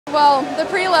Well, the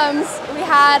prelims, we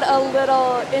had a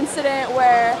little incident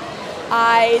where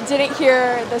I didn't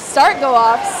hear the start go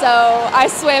off, so I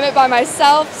swam it by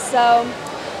myself. So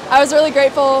I was really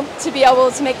grateful to be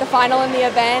able to make the final in the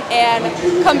event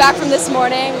and come back from this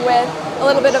morning with a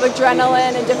little bit of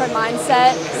adrenaline and different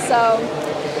mindset. So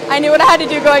I knew what I had to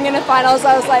do going into finals.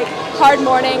 I was like, hard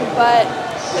morning, but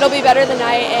it'll be better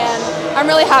tonight, and I'm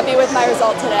really happy with my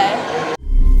result today.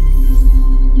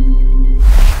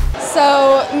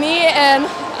 So me and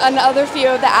another few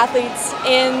of the athletes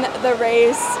in the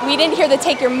race, we didn't hear the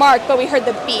take your mark, but we heard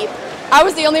the beep. I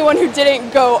was the only one who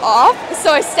didn't go off,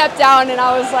 so I stepped down and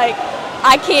I was like,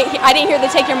 I didn't hear the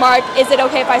take your mark, is it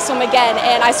okay if I swim again?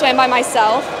 And I swam by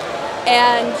myself,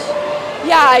 and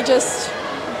yeah, I just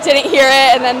didn't hear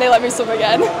it, and then they let me swim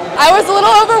again. I was a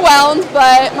little overwhelmed,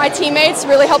 but my teammates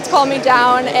really helped calm me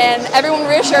down, and everyone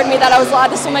reassured me that I was allowed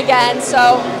to swim again.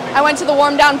 So I went to the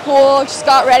warm down pool, just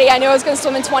got ready. I knew I was going to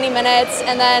swim in 20 minutes,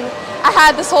 and then I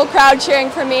had this whole crowd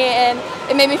cheering for me, and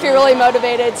it made me feel really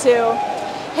motivated to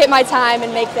hit my time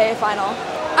and make the final.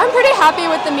 I'm pretty happy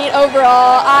with the meet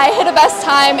overall. I hit a best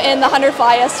time in the 100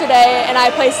 fly yesterday, and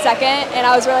I placed second, and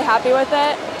I was really happy with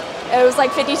it. It was like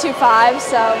 52.5,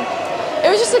 so it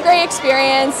was just a great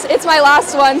experience. It's my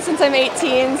last one since I'm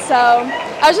 18, so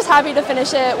I was just happy to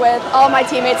finish it with all my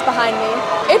teammates behind me.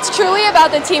 It's truly about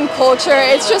the team culture.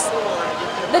 It's just,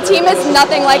 the team is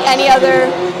nothing like any other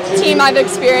team I've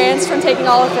experienced from taking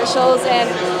all officials, and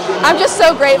I'm just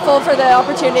so grateful for the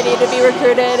opportunity to be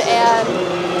recruited, and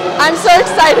I'm so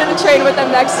excited to train with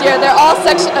them next year. They're all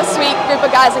such a sweet group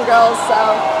of guys and girls, so,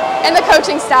 and the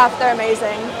coaching staff, they're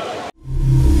amazing.